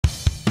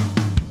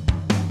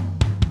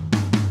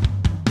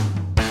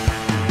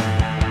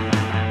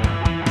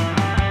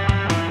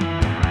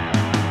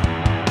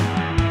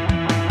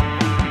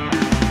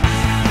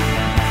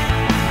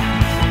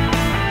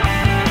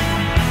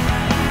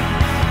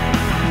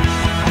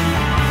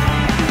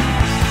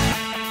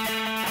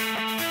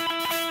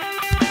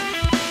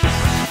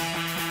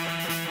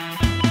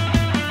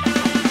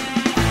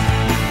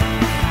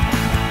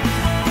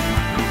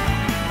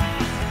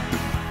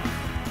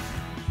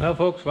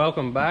Well folks,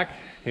 welcome back.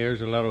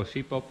 Here's a little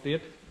sheep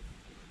update.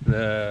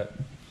 The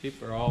sheep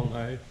are all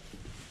now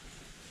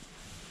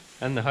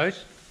in the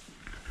house.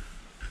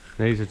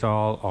 These are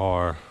all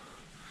our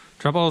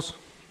triples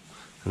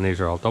and these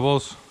are all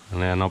doubles,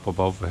 and then up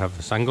above we have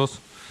the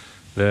singles.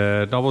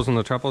 The doubles and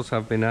the triples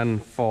have been in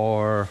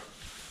for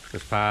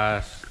this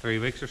past 3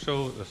 weeks or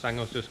so. The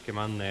singles just came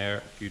in there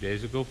a few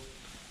days ago.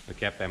 We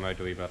kept them out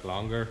a wee bit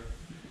longer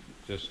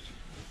just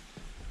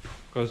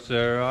because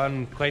they're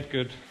on quite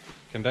good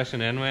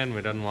condition anyway, and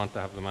we didn't want to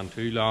have them on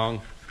too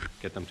long,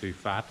 get them too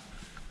fat,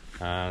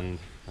 and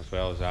as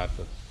well as that,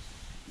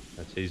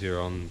 it's easier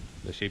on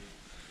the sheep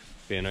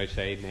being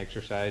outside and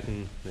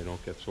exercising. They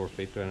don't get sore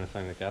feet or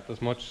anything like that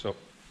as much, so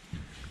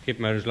keep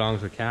them out as long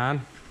as we can.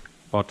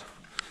 But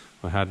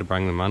we had to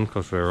bring them in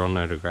because we were running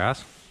out of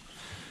grass.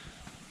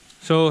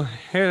 So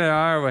here they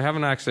are. We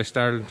haven't actually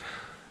started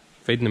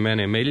feeding them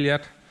any meal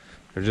yet.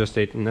 They're just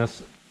eating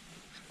this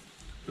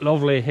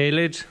lovely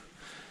haylage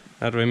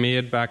that we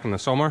made back in the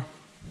summer.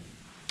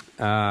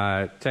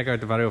 Check out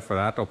the video for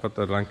that. I'll put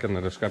the link in the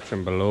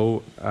description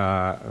below.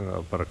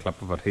 I'll put a clip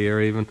of it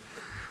here even.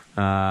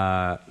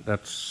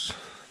 This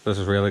is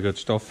really good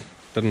stuff.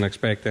 Didn't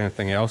expect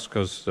anything else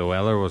because the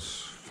weather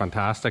was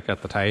fantastic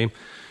at the time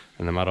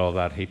in the middle of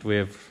that heat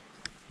wave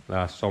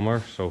last summer,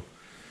 so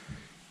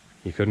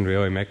you couldn't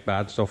really make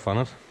bad stuff on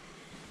it.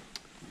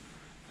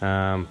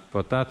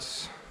 But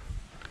that's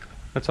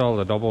all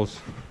the doubles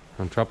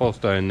and triples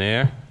down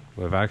there.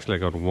 We've actually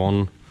got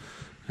one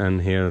in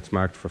here that's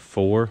marked for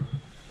 4.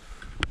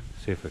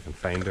 See if we can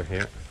find her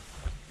here.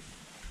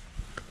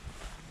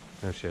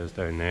 There she is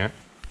down there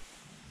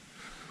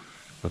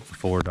with the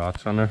 4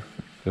 dots on her,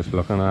 just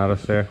looking at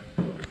us there.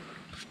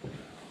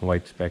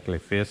 White speckly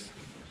face.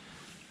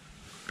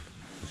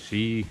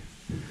 She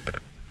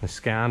is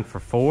scanned for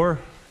 4.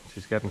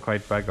 She's getting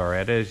quite big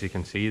already, as you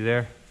can see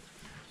there,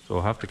 so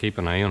we'll have to keep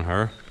an eye on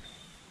her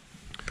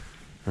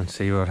and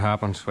see what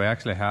happens. We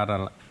actually had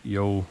a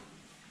ewe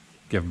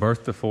give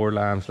birth to 4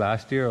 lambs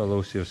last year,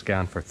 although she was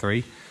scanned for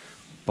 3,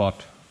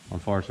 but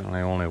unfortunately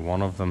only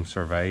one of them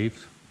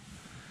survived.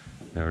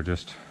 They were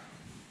just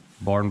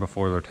born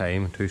before their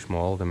time, too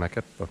small to make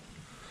it, but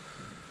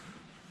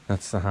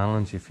that's the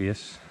handlings you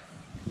face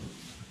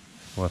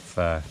with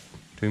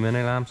too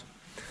many lambs.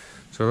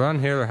 So around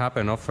here they're happy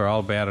enough, they're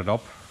all bedded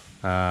up.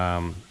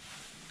 I'll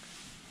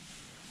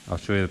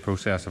show you the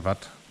process of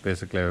it.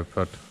 Basically we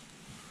put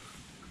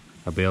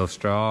a bale of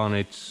straw on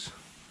each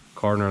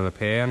corner of the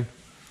pen,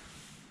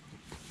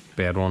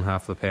 bed one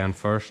half of the pen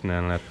first, and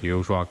then let the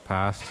ewes walk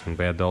past and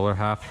bed the other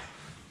half.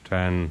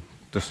 Try and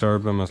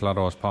disturb them as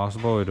little as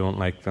possible. We don't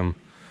like them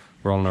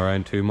rolling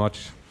around too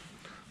much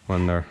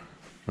when they're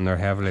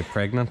heavily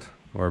pregnant.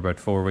 We're about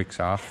 4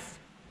 weeks off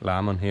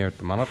lambing here at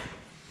the minute,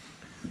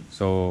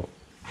 so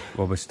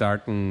we'll be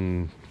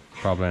starting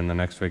probably in the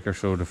next week or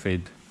so to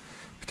feed,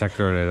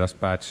 particularly this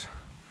batch,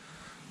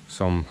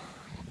 some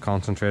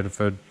concentrated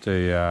food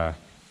to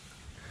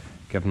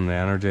give them the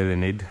energy they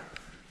need,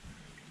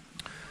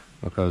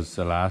 because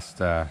the last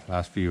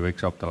few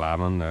weeks up to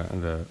lambing,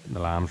 the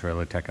lambs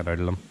really take it out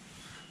of them.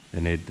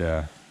 They need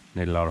a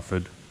lot of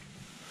food,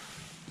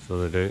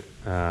 so they do.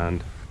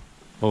 And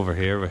over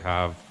here we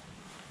have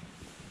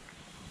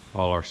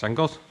all our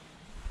singles.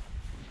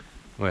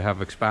 We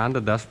have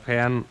expanded this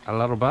pen a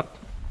little bit.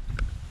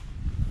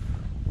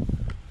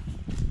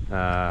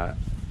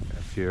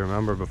 If you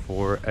remember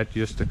before, it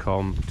used to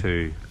come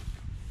to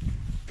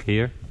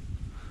here,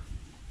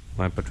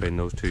 went between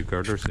those 2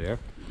 girders there,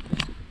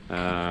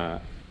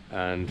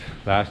 and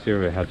last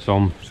year we had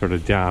some sort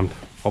of jammed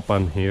up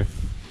in here,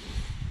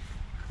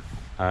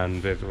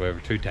 and we were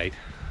too tight.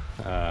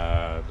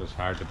 It was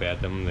hard to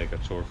bed them. They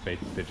got sore feet.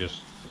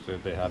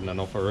 They hadn't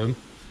enough of room.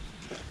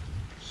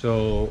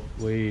 So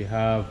we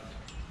have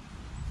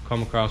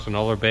come across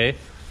another bay.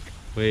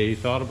 We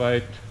thought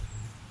about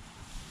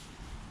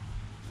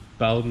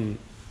building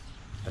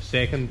a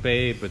second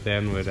bay, but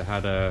then we'd have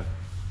had to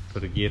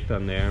put a gate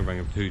in there and bring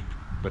them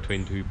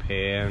between 2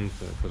 pens,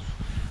 because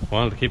we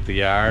wanted to keep the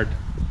yard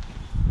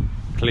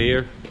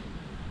clear,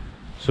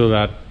 so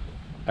that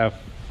if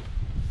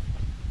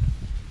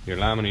you're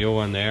lambing a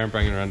ewe in there and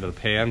bringing her into the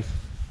pens,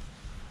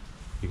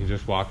 you can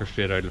just walk her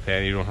straight out of the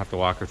pen. You don't have to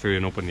walk her through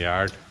an open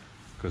yard,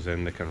 because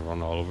then they can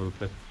run all over the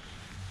place.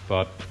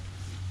 But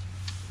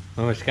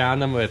when we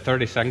scanned them, we had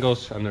 30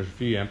 singles, and there's a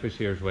few empties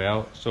here as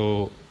well,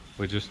 so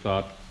we just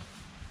thought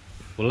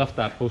we'll lift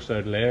that post out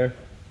of there,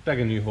 dig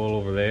a new hole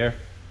over there,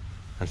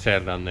 and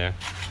set it on there,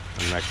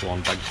 and make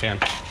one big pen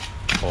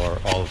for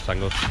all the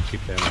singles to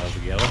keep them all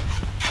together.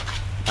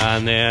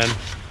 And then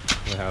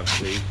we have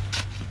these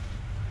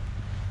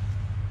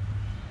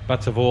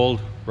bits of old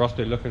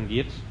rusty looking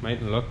gates.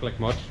 Mightn't look like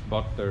much,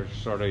 but they're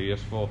sort of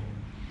useful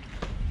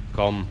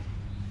come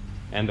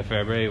end of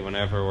February,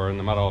 whenever we're in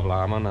the middle of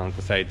lambing and it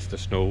decides to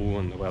snow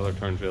and the weather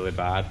turns really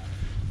bad.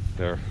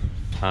 They're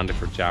handy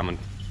for jamming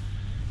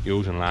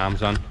ewes and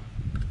lambs on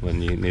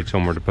when you need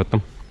somewhere to put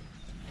them.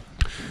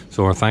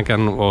 So our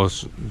thinking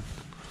was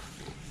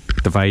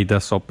divide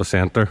this up the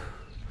centre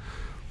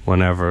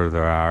whenever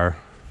there are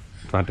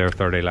 20 or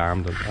 30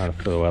 lambs, and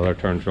if the weather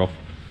turns rough,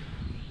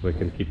 we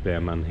can keep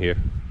them in here.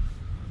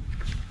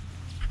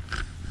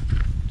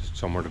 Just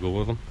somewhere to go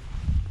with them.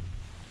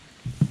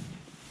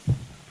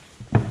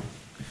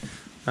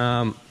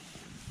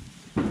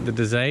 The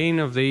design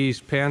of these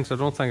pens, I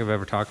don't think I've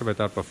ever talked about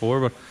that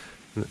before, but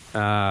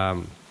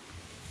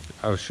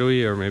I'll show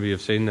you, or maybe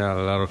you've seen a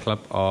little clip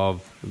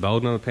of the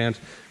building of the pens.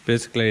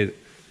 Basically,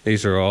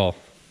 these are all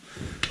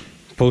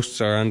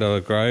posts are into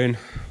the ground.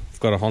 We've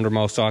got a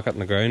 100mm socket in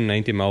the ground,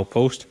 90mm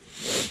post,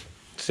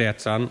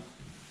 sets in.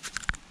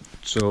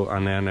 So,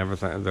 and then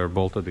everything, they're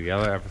bolted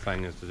together.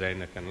 Everything is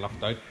designed that can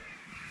lift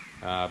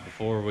out.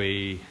 Before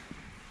we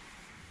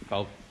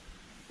built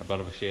a bit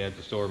of a shed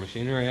to store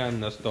machinery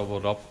in, this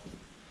doubled up.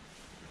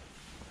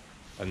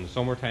 In the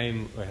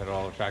summertime, we had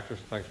all the tractors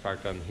and things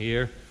parked in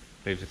here.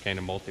 Leaves it kind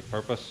of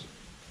multi-purpose.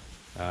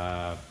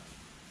 The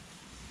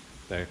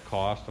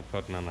cost of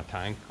putting in a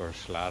tank or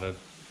slatted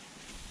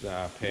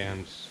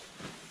pens,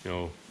 you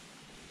know,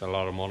 it's a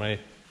lot of money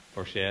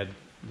for a shed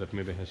that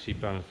maybe has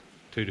sheep in it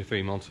 2 to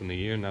 3 months in the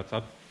year, and that's it.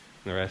 And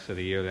the rest of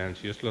the year then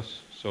it's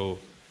useless. So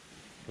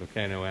we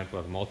kind of went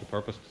with a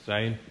multi-purpose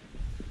design.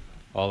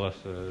 All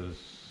this is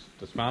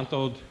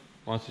dismantled.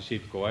 Once the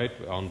sheep go out,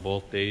 we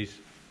unbolt these,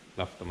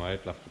 lift them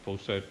out, lift the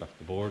posts out, lift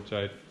the boards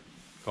out,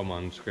 come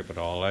on, scrape it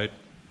all out,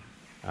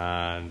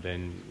 and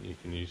then you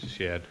can use the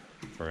shed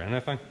for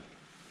anything.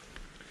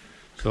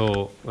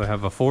 So we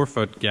have a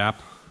 4-foot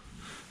gap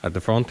at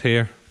the front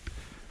here,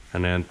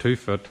 and then 2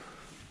 foot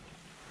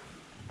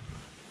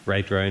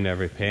right round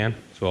every pen,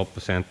 so up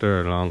the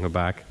centre, along the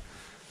back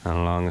and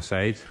along the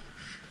sides.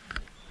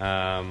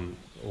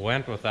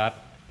 Went with that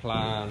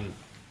plan,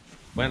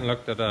 went and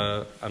looked at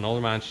an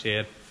older man's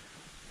shed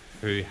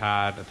who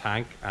had a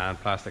tank and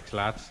plastic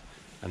slats,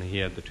 and he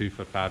had the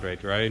 2-foot pad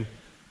right round,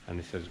 and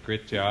he says,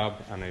 great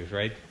job, and he was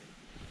right.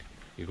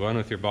 You go in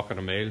with your bucket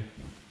of meal,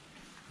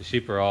 the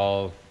sheep are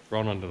all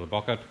run under the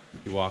bucket,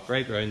 you walk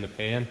right round the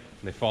pen,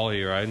 and they follow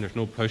you around, there's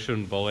no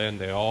pushing, bullying,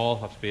 they all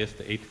have space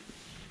to eat.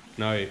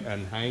 Now,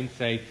 in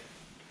hindsight,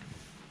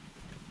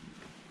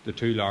 the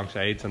 2 long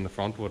sides in the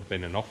front would have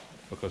been enough,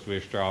 because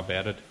we're straw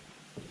bedded.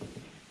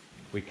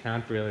 We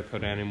can't really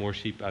put any more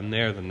sheep in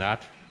there than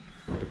that,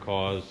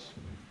 because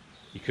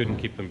you couldn't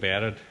keep them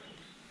bedded.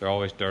 They're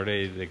always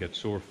dirty, they get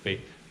sore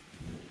feet,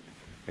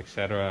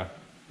 etc.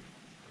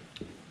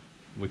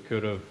 We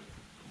could have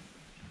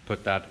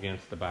put that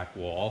against the back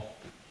wall,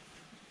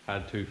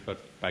 had 2 foot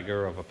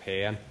bigger of a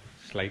pen,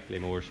 slightly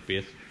more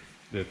space.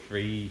 The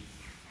 3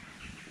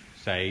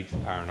 sides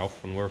are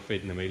enough. When we're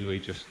feeding the meal, we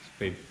just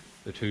feed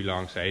the 2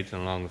 long sides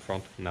and along the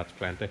front, and that's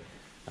plenty.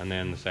 And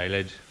then the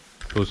silage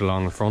goes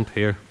along the front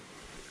here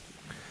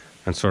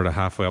and sort of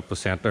halfway up the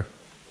centre.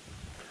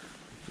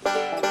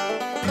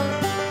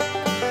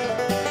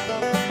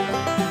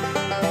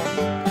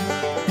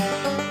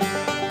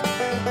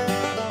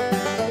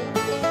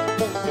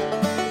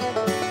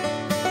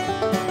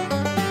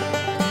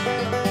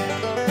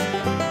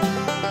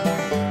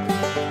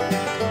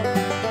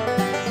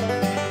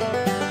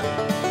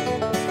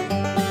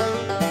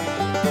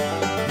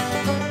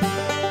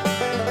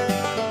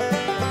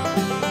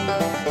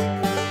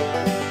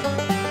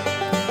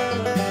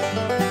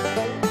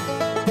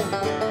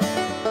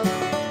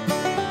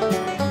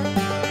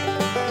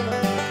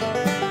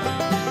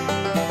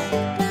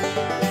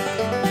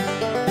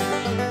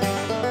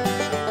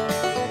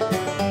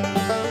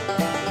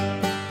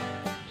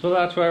 So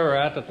that's where we're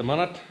at the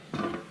minute.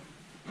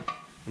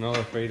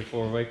 Another 3 to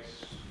 4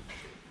 weeks,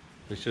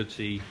 we should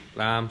see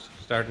lambs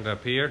starting to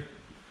appear.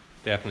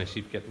 Definitely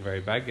sheep getting very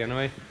big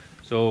anyway.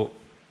 So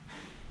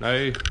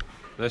now,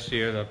 this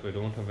year that we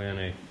don't have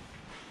any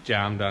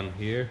jam down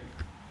here,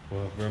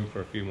 we'll have room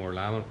for a few more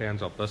lambing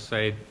pens up this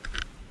side.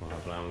 We'll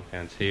have lambing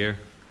pens here,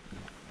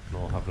 and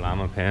we'll have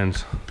lambing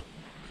pens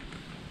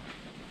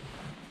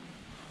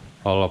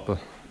all up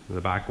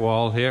the back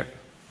wall here.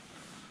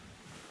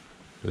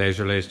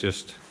 Leisurely's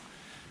just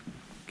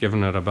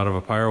giving it a bit of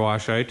a power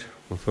wash out.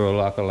 We'll throw a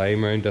lot of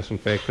lime around,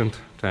 disinfectant,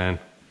 to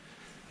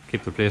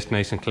keep the place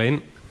nice and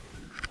clean.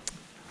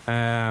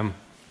 The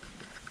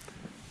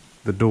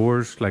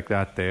doors like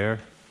that there,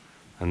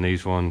 and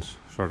these ones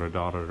sort of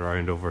dotted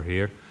around over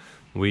here,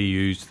 we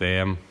use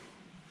them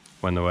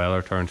when the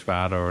weather turns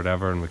bad or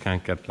whatever and we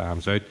can't get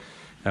lambs out.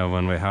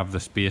 When we have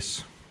the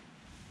space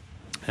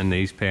in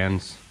these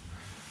pens,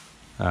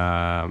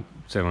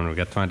 say when we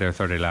get 20 or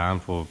 30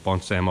 lambs, we'll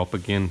bunch them up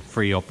again,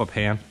 free up a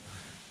pen,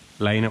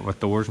 line it with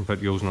doors and put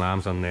ewes and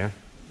lambs in there.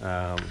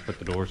 Put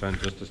the doors in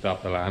just to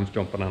stop the lambs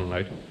jumping in and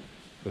out,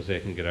 because they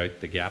can get out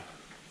the gap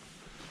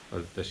or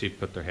the sheep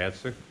put their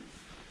heads through.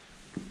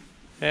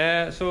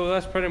 So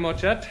that's pretty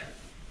much it.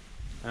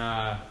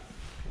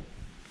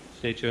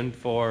 Stay tuned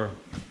for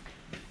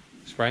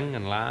spring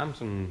and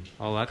lambs and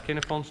all that kind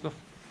of fun stuff.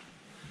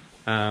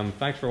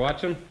 Thanks for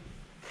watching.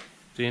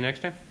 See you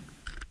next time.